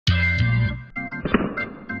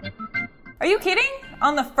Are you kidding?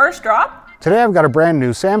 On the first drop? Today I've got a brand new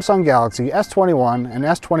Samsung Galaxy S21 and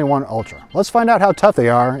S21 Ultra. Let's find out how tough they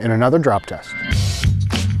are in another drop test.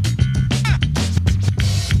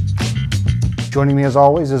 Joining me as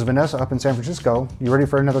always is Vanessa up in San Francisco. You ready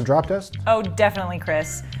for another drop test? Oh, definitely,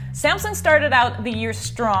 Chris. Samsung started out the year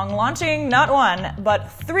strong, launching not one,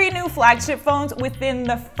 but 3 new flagship phones within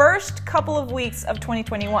the first couple of weeks of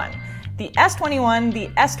 2021. The S21, the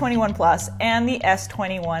S21 Plus, and the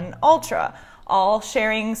S21 Ultra, all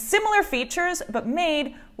sharing similar features but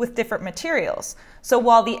made with different materials. So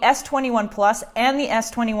while the S21 Plus and the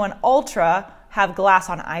S21 Ultra have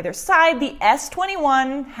glass on either side, the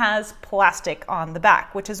S21 has plastic on the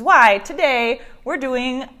back, which is why today we're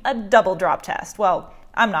doing a double drop test. Well,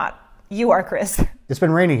 I'm not. You are, Chris. It's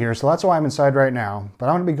been raining here, so that's why I'm inside right now, but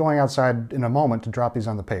I'm going to be going outside in a moment to drop these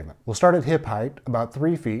on the pavement. We'll start at hip height, about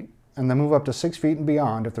 3 feet, and then move up to 6 feet and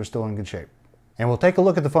beyond if they're still in good shape. And we'll take a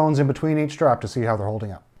look at the phones in between each drop to see how they're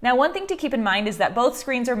holding up. Now, one thing to keep in mind is that both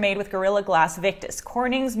screens are made with Gorilla Glass Victus,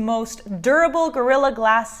 Corning's most durable Gorilla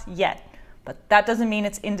Glass yet. But that doesn't mean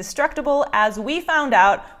it's indestructible, as we found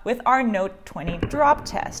out with our Note 20 drop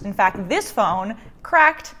test. In fact, this phone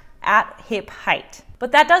cracked at hip height.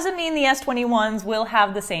 But that doesn't mean the S21s will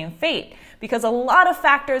have the same fate, because a lot of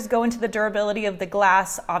factors go into the durability of the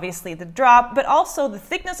glass, obviously the drop, but also the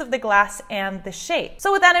thickness of the glass and the shape.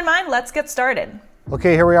 So with that in mind, let's get started.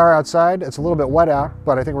 Okay, here we are outside. It's a little bit wet out,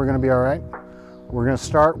 but I think we're going to be all right. We're going to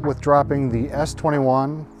start with dropping the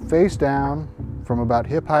S21 face down from about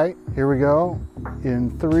hip height. Here we go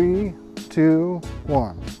in 3, 2,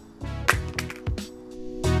 1.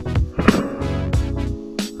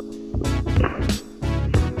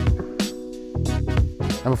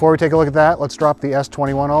 And before we take a look at that, let's drop the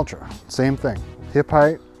S21 Ultra. Same thing, hip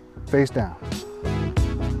height, face down.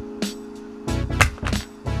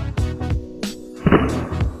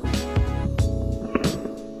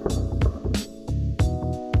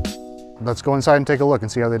 Let's go inside and take a look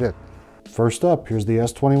and see how they did. First up, here's the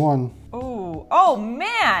S21. Ooh, oh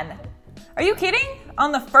man! Are you kidding?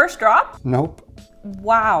 On the first drop? Nope.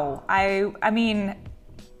 Wow, I mean,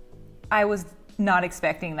 I was not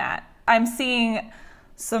expecting that. I'm seeing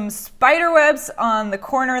some spider webs on the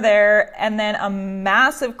corner there, and then a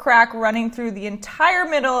massive crack running through the entire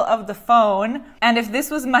middle of the phone. And if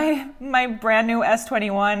this was my brand new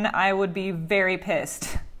S21, I would be very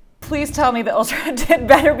pissed. Please tell me the Ultra did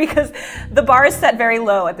better, because the bar is set very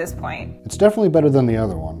low at this point. It's definitely better than the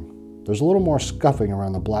other one. There's a little more scuffing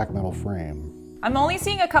around the black metal frame. I'm only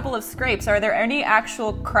seeing a couple of scrapes. Are there any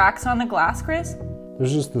actual cracks on the glass, Chris?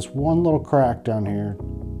 There's just this one little crack down here,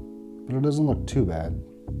 but it doesn't look too bad.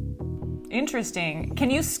 Interesting. Can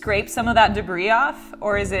you scrape some of that debris off,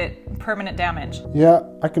 or is it permanent damage? Yeah,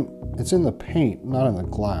 I can. It's in the paint, not in the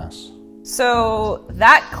glass. So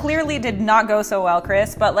that clearly did not go so well,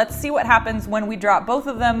 Chris, but let's see what happens when we drop both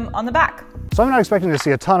of them on the back. So I'm not expecting to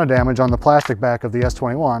see a ton of damage on the plastic back of the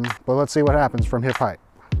S21, but let's see what happens from hip height.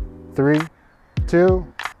 3, 2.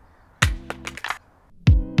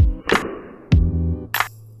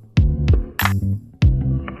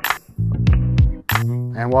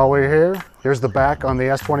 And while we're here, here's the back on the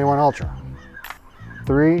S21 Ultra.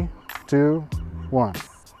 3, 2, 1.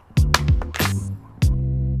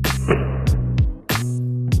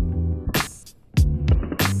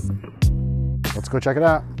 Let's go check it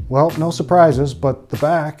out. Well, no surprises, but the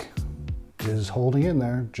back is holding in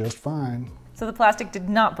there just fine. So the plastic did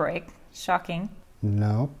not break. Shocking.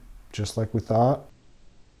 No, just like we thought.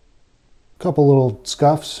 A couple little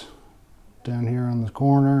scuffs down here on the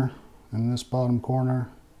corner and this bottom corner.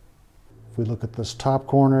 If we look at this top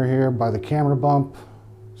corner here by the camera bump,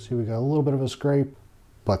 see we got a little bit of a scrape,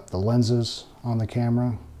 but the lenses on the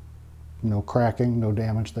camera, no cracking, no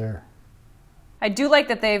damage there. I do like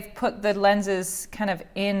that they've put the lenses kind of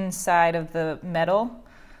inside of the metal,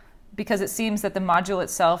 because it seems that the module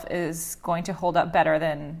itself is going to hold up better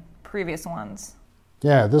than previous ones.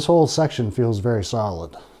 Yeah, this whole section feels very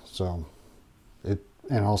solid, so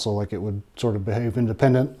and also like it would sort of behave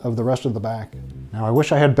independent of the rest of the back. Now I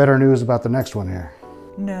wish I had better news about the next one here.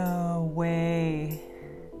 No way.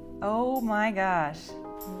 Oh my gosh.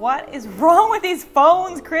 What is wrong with these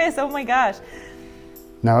phones, Chris? Oh my gosh.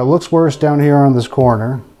 Now it looks worse down here on this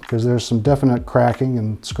corner, because there's some definite cracking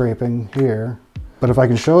and scraping here. But if I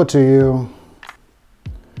can show it to you,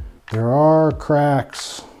 there are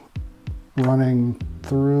cracks running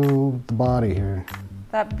through the body here.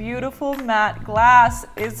 That beautiful matte glass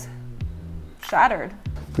is shattered.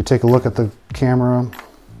 If we take a look at the camera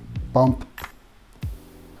bump,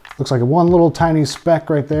 looks like one little tiny speck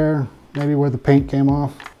right there, maybe where the paint came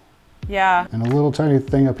off. Yeah. And a little tiny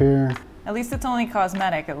thing up here. At least it's only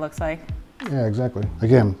cosmetic, it looks like. Yeah, exactly.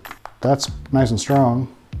 Again, that's nice and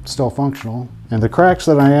strong, still functional. And the cracks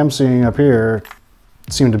that I am seeing up here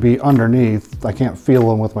seem to be underneath. I can't feel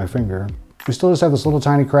them with my finger. We still just have this little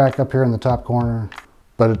tiny crack up here in the top corner,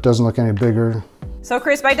 but it doesn't look any bigger. So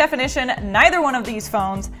Chris, by definition, neither one of these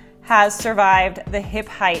phones has survived the hip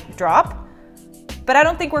height drop, but I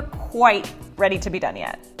don't think we're quite ready to be done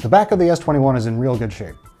yet. The back of the S21 is in real good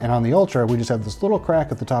shape, and on the Ultra, we just have this little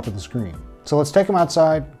crack at the top of the screen. So let's take them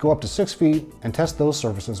outside, go up to 6 feet, and test those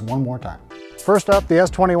surfaces one more time. First up, the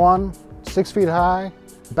S21, 6 feet high,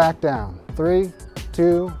 back down. 3,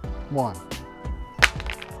 2, 1.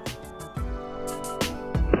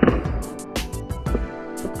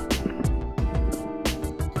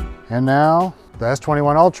 And now, the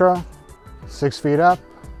S21 Ultra, 6 feet up,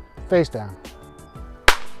 face down.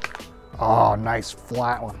 Oh, nice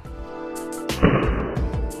flat one.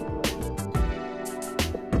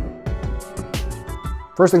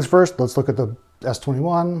 First things first, let's look at the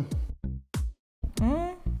S21.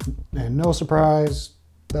 And no surprise,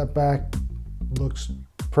 that back looks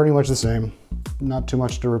pretty much the same. Not too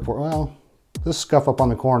much to report. Well, this scuff up on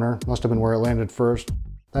the corner must have been where it landed first.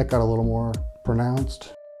 That got a little more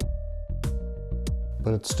pronounced.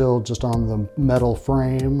 But it's still just on the metal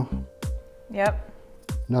frame. Yep.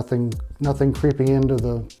 Nothing creeping into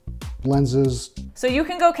the lenses. So you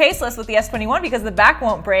can go caseless with the S21 because the back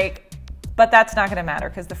won't break, but that's not gonna matter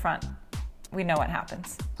because the front, we know what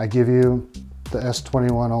happens. I give you the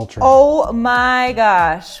S21 Ultra. Oh my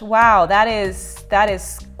gosh, wow, that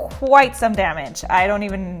is quite some damage. I don't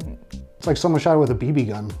even... It's like someone shot it with a BB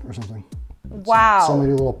gun or something. Wow. So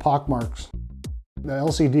many little pock marks. The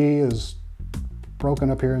LCD is broken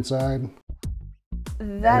up here inside.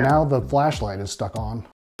 And now the flashlight is stuck on.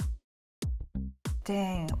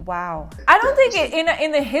 Dang, wow. I don't think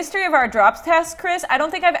in the history of our drops test, Chris, I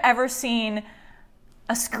don't think I've ever seen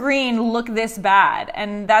a screen look this bad.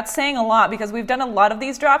 And that's saying a lot because we've done a lot of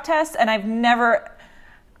these drop tests and I've never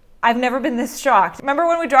been this shocked. Remember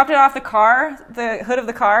when we dropped it off the car, the hood of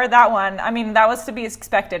the car? That one, I mean, that was to be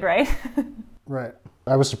expected, right? Right.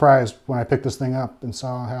 I was surprised when I picked this thing up and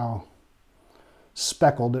saw how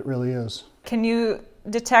speckled it really is. Can you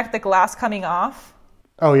detect the glass coming off?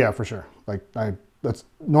 Oh yeah, for sure. Like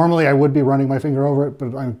normally I would be running my finger over it,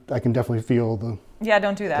 but I can definitely feel the... Yeah,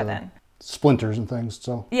 don't do that then. Splinters and things,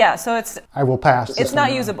 so... Yeah, so it's... I will pass. It's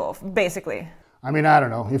not usable, basically. I mean, I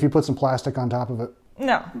don't know. If you put some plastic on top of it...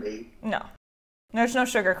 No. No. There's no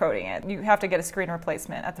sugarcoating it. You have to get a screen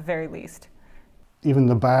replacement at the very least. Even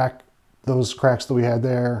the back, those cracks that we had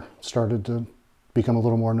there started to become a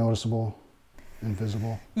little more noticeable and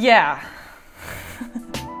visible. Yeah.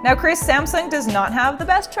 Now, Chris, Samsung does not have the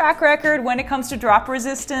best track record when it comes to drop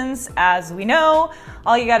resistance. As we know,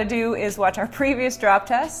 all you gotta do is watch our previous drop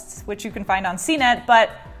tests, which you can find on CNET, but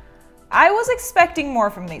I was expecting more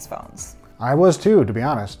from these phones. I was too, to be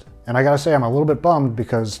honest. And I gotta say, I'm a little bit bummed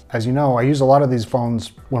because, as you know, I use a lot of these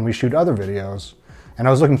phones when we shoot other videos. And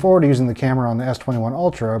I was looking forward to using the camera on the S21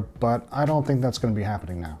 Ultra, but I don't think that's gonna be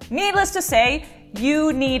happening now. Needless to say,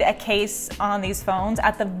 you need a case on these phones,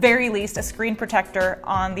 at the very least a screen protector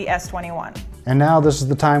on the S21. And now this is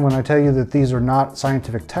the time when I tell you that these are not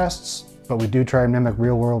scientific tests, but we do try and mimic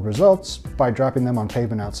real-world results by dropping them on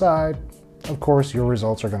pavement outside. Of course, your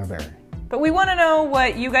results are gonna vary. But we want to know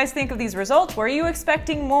what you guys think of these results. Were you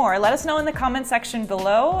expecting more? Let us know in the comment section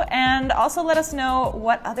below, and also let us know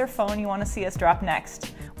what other phone you want to see us drop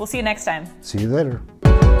next. We'll see you next time. See you later.